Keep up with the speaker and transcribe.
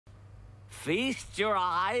feast your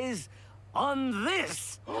eyes on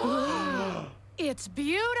this. It's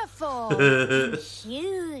beautiful.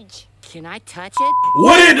 Huge. Can I touch it?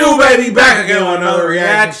 What it do, baby? Back again with another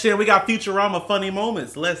reaction. We got Futurama Funny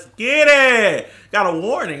Moments. Let's get it. Got a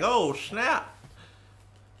warning. Oh, snap.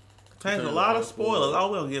 Contains a lot of spoilers.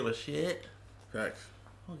 Oh, we don't give a shit. Facts.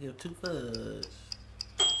 We don't give two fucks.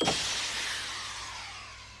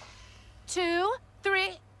 2, 3,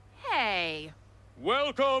 hey.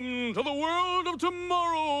 Welcome to the world of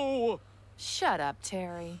tomorrow. Shut up,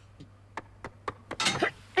 Terry.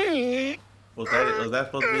 Was that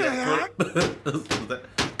supposed to be that clip? Was that...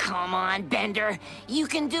 Come on, Bender. You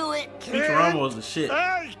can do it. Futurama was the shit.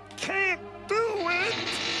 I can't do it.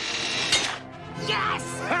 Yes!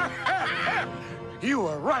 You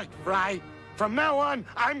were right, Fry. From now on,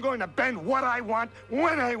 I'm going to bend what I want,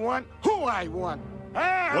 when I want, who I want.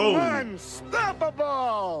 I'm Whoa.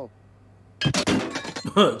 unstoppable.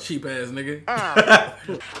 Cheap ass nigga.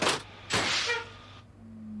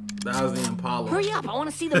 That was the Impala. Hurry up, I want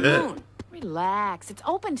to see the moon. Relax. It's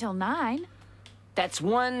open till 9. That's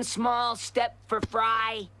one small step for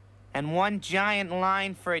Fry. And one giant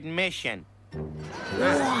line for admission.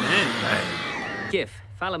 Kif,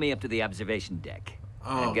 follow me up to the observation deck.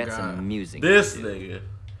 Oh, I've got God. some music. This nigga.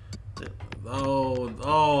 Oh.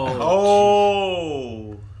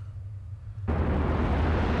 Oh.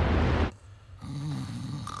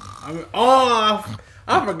 I mean, I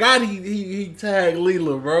forgot he tagged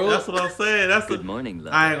Leela, bro. That's what I'm saying. That's Good morning,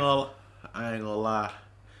 love. I ain't gonna lie.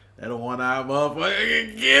 That one-eyed motherfucker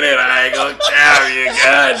can get it. I ain't gonna tell you.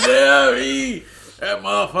 Goddamn, that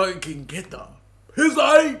motherfucker can get the his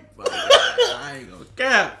eye. I ain't gonna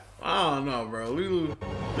cap. I don't know, bro. Leela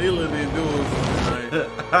didn't do it. Right?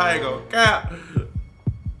 I ain't gonna cap.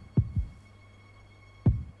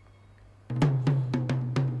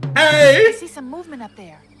 I Hey! see some movement up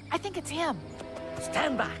there. I think it's him.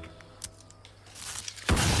 Stand back.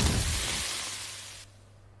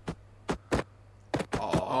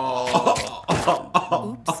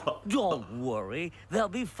 Oops. Don't worry. They'll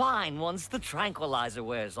be fine once the tranquilizer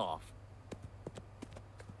wears off.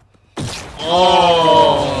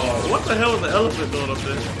 Oh! What the hell is the elephant doing up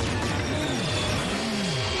there?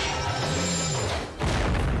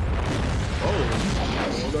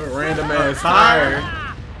 Oh, that random ass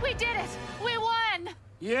tire. We did it. We won.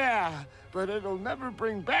 Yeah, but it'll never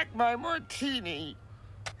bring back my martini.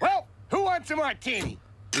 Well, who wants a martini?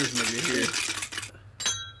 This nigga here.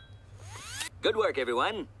 Good work,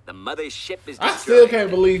 everyone. The mothership is I still destroyed.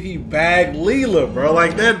 can't believe he bagged Leela, bro.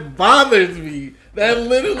 Like, that bothers me. That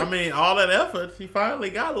literally. I mean, all that effort, she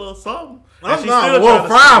finally got a little something. I'm not. Well,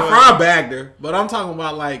 Fry bagged her, but I'm talking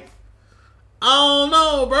about like, I don't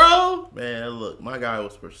know, bro. Man, look, my guy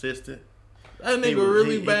was persistent. That nigga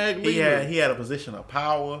really bagged Leela. He had a position of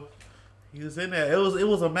power. He was in there. It was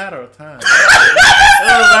a matter of time. It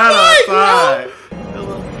was a matter of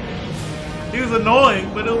time. He was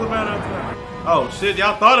annoying, but it was a matter of time. Oh shit,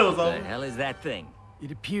 y'all thought it was What over. the hell is that thing?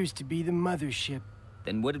 It appears to be the mothership,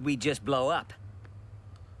 Then what did we just blow up?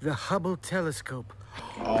 the Hubble telescope.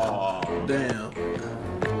 Oh, Damn.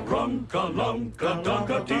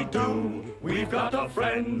 Runka-lunka-dunka-dee-doo. We've got a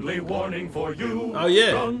friendly warning for you. Oh,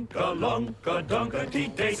 yeah.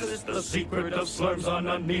 Runka-lunka-dunka-dee-dace. The secret of slurms on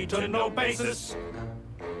a need-to-know basis.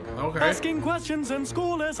 Okay. Asking questions in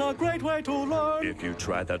school is a great way to learn. If you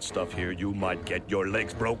try that stuff here, you might get your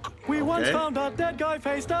legs broke. We once found a dead guy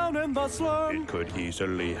face down in the slurm. It could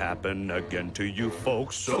easily happen again to you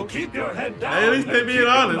folks. So keep your head down. Hey, at least they and being keep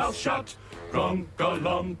your honest. mouth shut.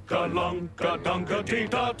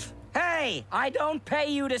 Runka-lunka-lunka-dunka-dee-dot. Hey, I don't pay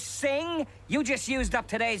you to sing. You just used up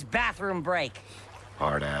today's bathroom break.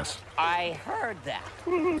 Hard ass. I heard that.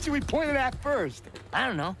 Who should we point it at first? I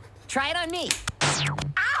don't know. Try it on me. Ow!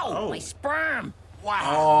 Oh. My sperm.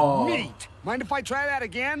 Wow, neat. Mind if I try that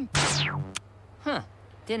again? Huh.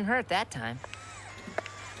 Didn't hurt that time.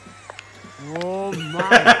 Oh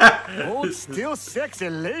my. Old still sexy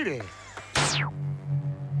lady.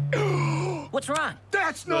 What's wrong?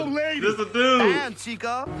 That's no lady. this a dude. Damn,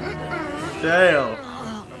 Chica. Damn.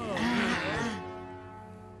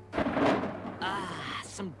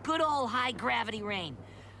 Some good old high gravity rain.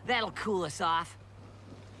 That'll cool us off.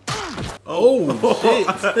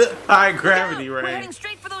 Oh, shit. High gravity We're rain. heading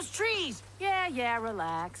straight for those trees. Yeah,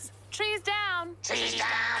 relax. Trees down. Trees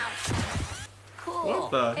down. Cool.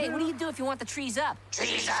 What the Hey, what do you do if you want the trees up?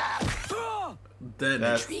 Trees up.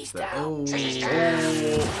 That's Trees that. down. Trees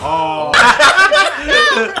down. Oh.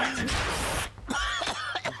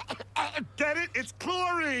 Get it? It's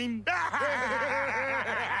chlorine.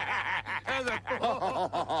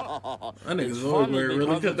 That That nigga's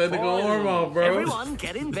really cut that nigga arm off, bro. Everyone,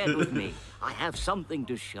 get in bed with me. I have something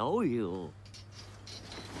to show you.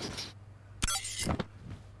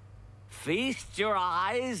 Feast your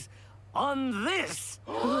eyes on this.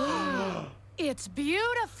 It's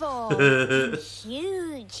beautiful.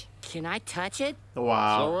 Huge. Can I touch it?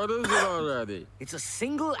 Wow. So what is it already? It's a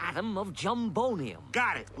single atom of jumbonium.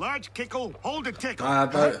 Got it. Large kickle, hold a tickle. I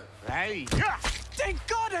thought. Hey. Thank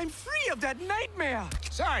God I'm free of that nightmare.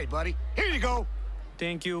 Sorry, buddy. Here you go.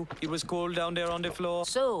 Thank you. It was cold down there on the floor.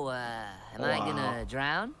 So, am I gonna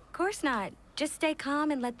drown? Of course not. Just stay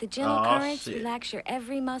calm and let the gentle currents relax your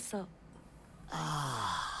every muscle.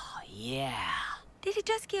 Oh, yeah. Did it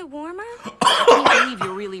just get warmer? I can't believe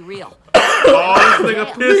you're really real. Oh, this nigga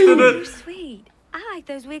pissed in You're it. sweet. I like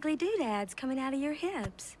those wiggly doodads coming out of your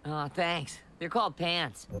hips. Oh, thanks. They're called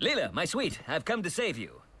pants. Leela, my sweet, I've come to save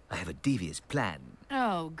you. I have a devious plan.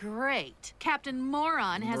 Oh, great. Captain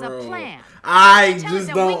Moron has a plan. I Tell just us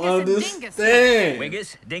that don't Wingus and Dingus understand.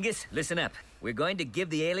 Wingus, Dingus, listen up. We're going to give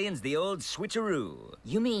the aliens the old switcheroo.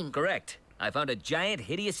 You mean... Correct. I found a giant,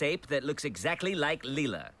 hideous ape that looks exactly like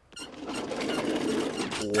Leela.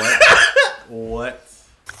 What? What?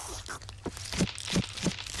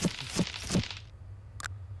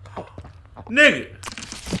 Nigga.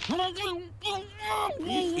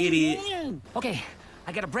 You idiot. Okay,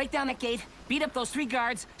 I gotta break down that gate, beat up those 3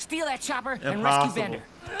 guards, steal that chopper, and rescue Bender.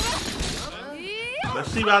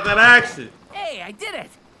 Let's see about that action. Hey, I did it!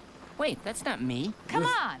 Wait, that's not me. Come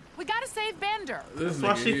on, we gotta save Bender. That's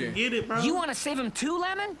why she can get it, bro. You wanna save him too,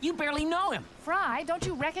 Lemon? You barely know him. Fry, don't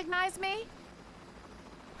you recognize me?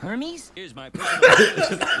 Hermes? Here's my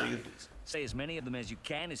personal Say as many of them as you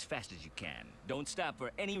can, as fast as you can. Don't stop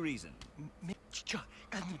for any reason.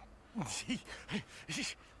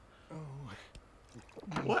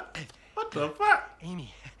 What? What the fuck?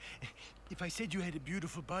 Amy, if I said you had a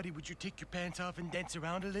beautiful body, would you take your pants off and dance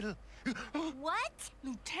around a little? What?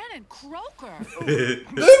 Lieutenant Croker. This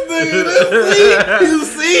nigga, you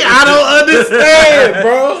see, I don't understand,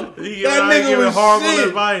 bro. That nigga was shit.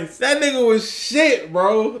 Advice. That nigga was shit,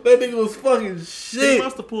 bro. That nigga was fucking shit. He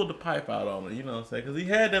must have pulled the pipe out on it, you know what I'm saying? Because he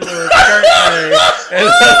had that little skirt thing and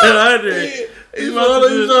nothing under it. He told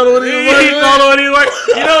what he worked.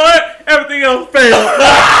 You know what? Everything else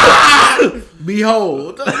failed.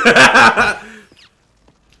 Behold.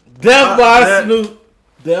 Death by Snoop.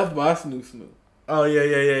 Death by Snoop Snoop. Oh,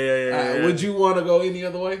 yeah. Would you want to go any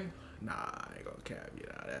other way? Nah, I ain't gonna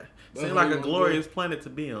caveat out that. Seems like a glorious planet to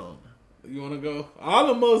be on. You want to go? All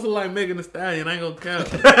the most are like Megan Thee Stallion. I ain't gonna count.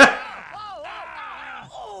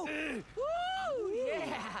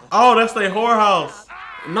 Oh, that's their whorehouse.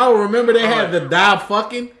 No, remember they had the die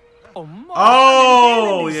fucking?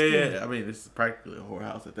 Oh, yeah. I mean, this is practically a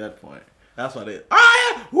whorehouse at that point. That's why they.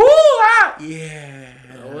 Ah, yeah. Woo, ah. Yeah.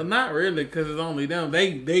 Well, not really, because it's only them.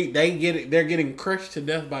 They get it. They're getting crushed to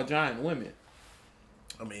death by giant women.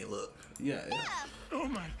 I mean, look. Yeah. Oh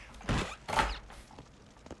my.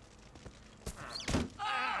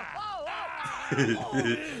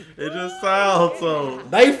 It just sounds so.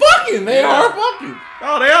 They fucking. They are fucking.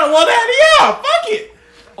 Oh, they are. Well, yeah. Fuck it.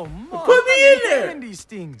 Oh, Mom, Put me in there. These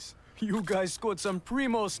things. You guys scored some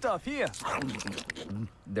primo stuff here.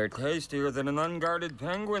 They're tastier than an unguarded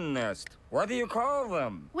penguin nest. What do you call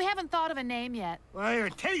them? We haven't thought of a name yet. Well, they're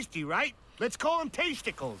tasty, right? Let's call them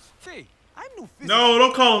Tasticles. Say, I'm no physicist. No,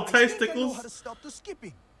 don't call them I think I know Tasticles. how to stop the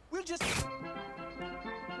skipping. We'll just...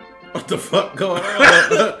 What the fuck going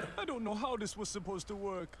on? I don't know how this was supposed to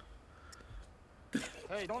work.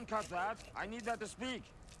 Hey, don't cut that. I need that to speak.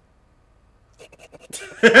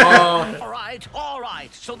 All right.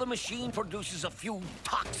 So the machine produces a few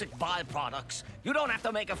toxic byproducts. You don't have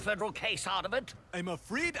to make a federal case out of it. I'm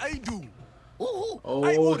afraid I do. Ooh. Oh,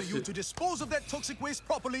 I order shit. you to dispose of that toxic waste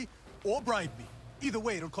properly or bribe me. Either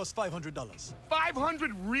way, it'll cost $500.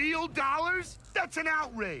 500 real dollars? That's an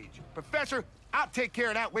outrage. Professor, I'll take care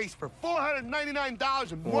of that waste for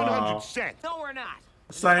 $499.01. No, we're not.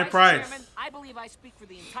 Same Vice price. Chairman, I believe I speak for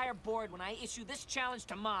the entire board when I issue this challenge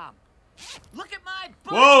to Mom. Look at my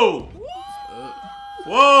butt. Whoa.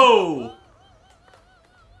 Whoa.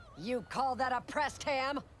 You call that a press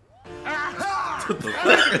cam? Aha! I'm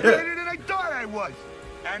better than I thought I was.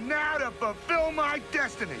 And now to fulfill my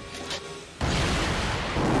destiny.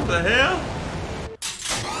 What the hell?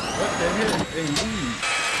 What the hell? They leave.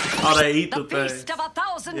 Oh, they eat the thing. Feast of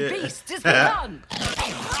 1,000 Yeah. beasts is begun.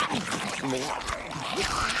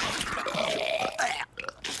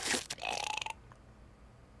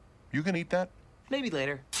 You can eat that? Maybe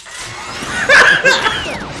later.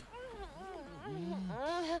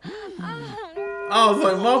 I was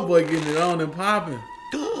like, my boy getting it on and popping.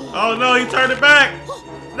 Oh no, he turned it back.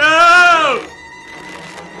 No.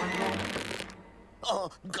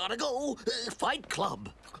 Gotta go. Fight Club.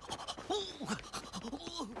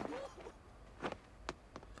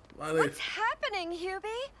 What's happening,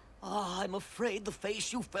 Hubie? I'm afraid the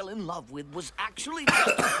face you fell in love with was actually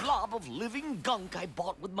just a blob of living gunk I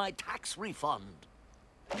bought with my tax refund.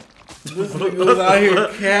 This nigga was out here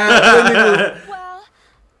capping. Well,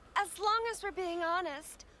 as long as we're being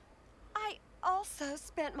honest, I also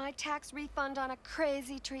spent my tax refund on a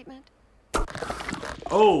crazy treatment.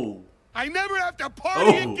 Oh. I never have to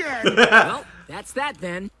party again. Well, that's that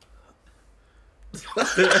then.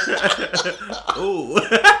 Oh.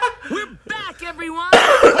 We're back, everyone.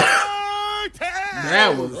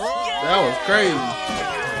 That was crazy.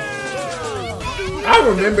 I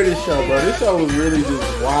remember this show, bro. This show was really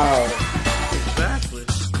just wild. Exactly.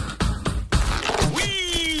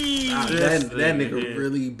 That nigga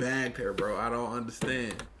really bagged her, bro. I don't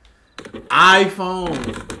understand. iPhone.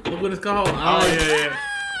 Look what it's called. Oh yeah.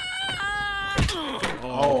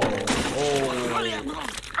 Oh.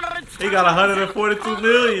 He got 142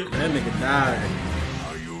 million. That nigga died.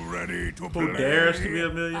 Are you ready to Who dares to be a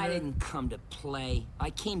millionaire? I didn't come to play. I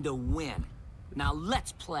came to win. Now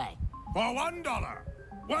let's play. For $1,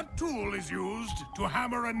 what tool is used to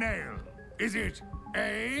hammer a nail? Is it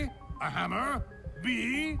A, a hammer,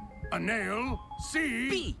 B, a nail, C...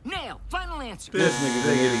 B, nail. Final answer. This nigga's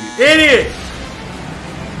an idiot.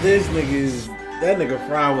 This nigga is... That nigga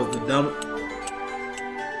Fry was the dumbest.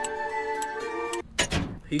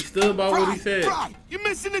 He stood by what he said. Fry, you're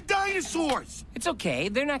missing the dinosaurs. It's okay.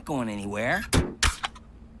 They're not going anywhere.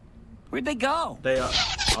 Where'd they go? They are.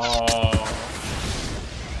 Oh.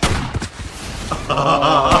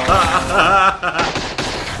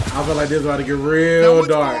 I feel like this is about to get real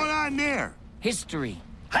dark. What's going on there? History.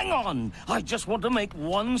 Hang on. I just want to make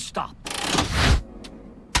one stop.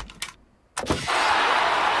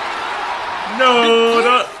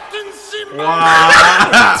 No.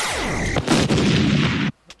 Wow.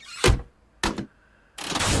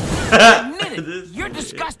 Admit it. You're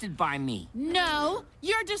disgusted by me. No,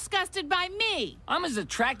 you're disgusted by me. I'm as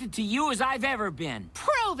attracted to you as I've ever been.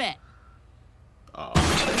 Prove it. Oh.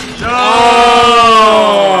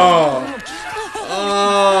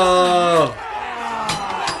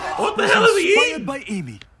 What the hell is he eating? By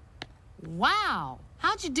Amy. Wow.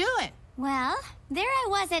 How'd you do it? Well, there I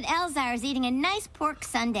was at Elzar's eating a nice pork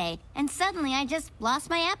sundae, and suddenly I just lost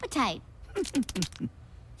my appetite.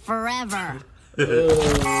 Forever.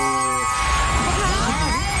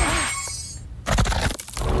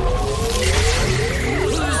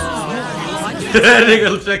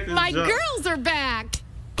 My girls are back.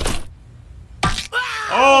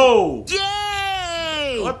 Oh!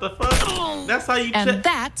 Yay! What the fuck? That's how you check. And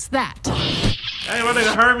that's that. Hey, my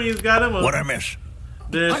nigga Hermes got him a... What I miss?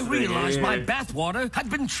 This I realized thing my here. bathwater had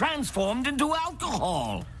been transformed into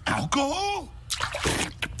alcohol. Alcohol?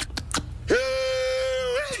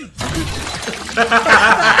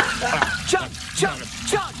 Chug, chug,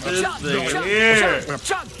 chug, This chug, thing chug, here.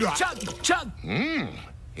 chug, chug, chug, chug.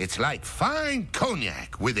 It's like fine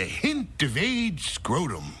cognac with a hint of aged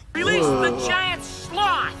scrotum. Release the giant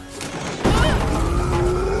sloth.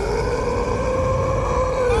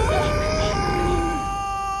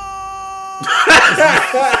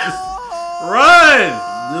 Run!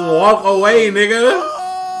 Just walk away, nigga.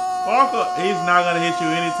 Walk up. He's not gonna hit you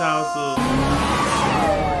anytime soon.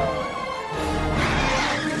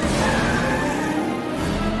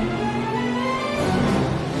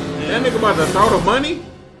 That nigga about to throw the money?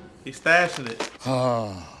 He's stashing it.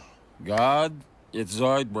 God, it's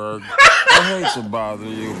Zoidberg. I hate to bother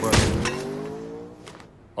you, but...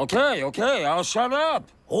 Okay, I'll shut up.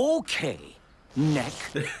 Okay. Neck,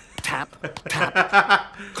 tap,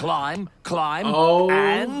 tap, climb,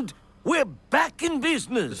 and we're back in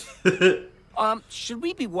business. Should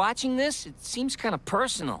we be watching this? It seems kind of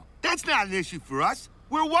personal. That's not an issue for us.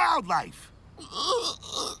 We're wildlife.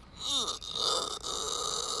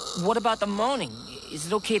 What about the moaning? Is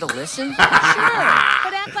it okay to listen? Sure,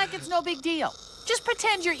 but act like it's no big deal. Just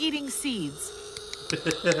pretend you're eating seeds. Is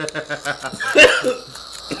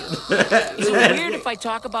it weird if I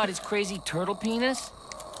talk about his crazy turtle penis?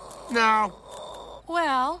 No.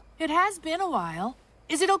 Well, it has been a while.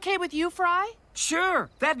 Is it okay with you, Fry? Sure,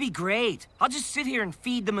 that'd be great. I'll just sit here and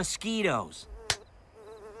feed the mosquitoes.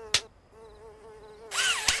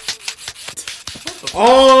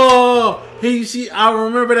 Oh, I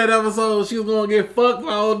remember that episode. She was gonna get fucked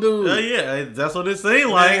by old dude. Yeah, that's what it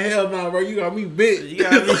seemed like. Man, hell no, bro. You got me bit. You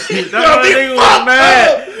got me. That's why my nigga was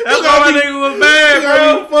mad. That's why my nigga was mad, bro. You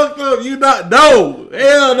got me fucked up. You not? No,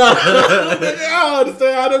 hell no. I don't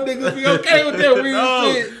understand how them niggas be okay with that weird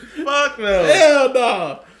No, shit. fuck no. Hell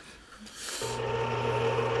no.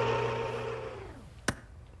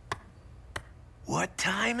 What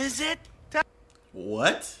time is it?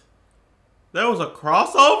 What? There was a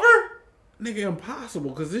crossover? Nigga,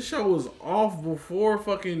 impossible, because this show was off before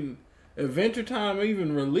fucking Adventure Time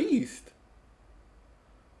even released.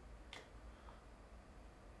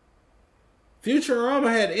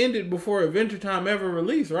 Futurama had ended before Adventure Time ever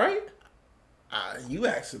released, right? You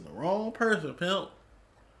asking the wrong person, pimp.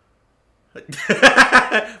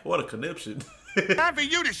 What a conniption. Time for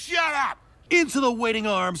you to shut up! Into the waiting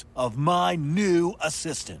arms of my new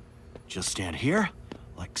assistant. Just stand here,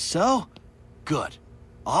 like so. Good.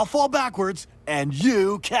 I'll fall backwards, and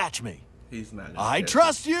you catch me. He's not. I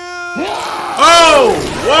trust you. Oh!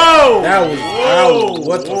 Whoa! That was whoa!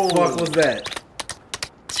 What the fuck was that?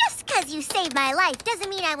 Just because you saved my life doesn't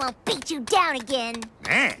mean I won't beat you down again.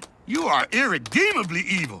 Man, you are irredeemably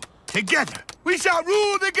evil. Together, we shall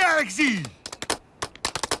rule the galaxy.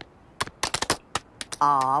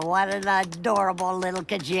 Aw, what an adorable little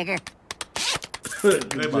kajigger.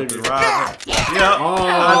 They about to rob her. Yep.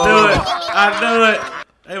 I knew it.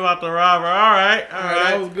 They about to rob her. All right.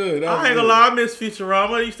 That was good. I ain't gonna lie, I miss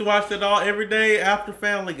Futurama. I used to watch that all every day after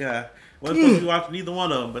Family Guy. Wasn't supposed to be watching neither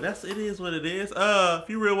one of them, but it is what it is. If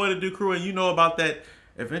you really want to do crew and you know about that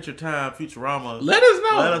Adventure Time Futurama, let us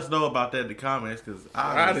know. Let us know about that in the comments, because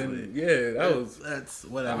I didn't. Yeah, that's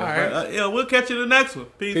whatever. All right. But, we'll catch you in the next one.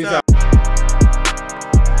 Peace out.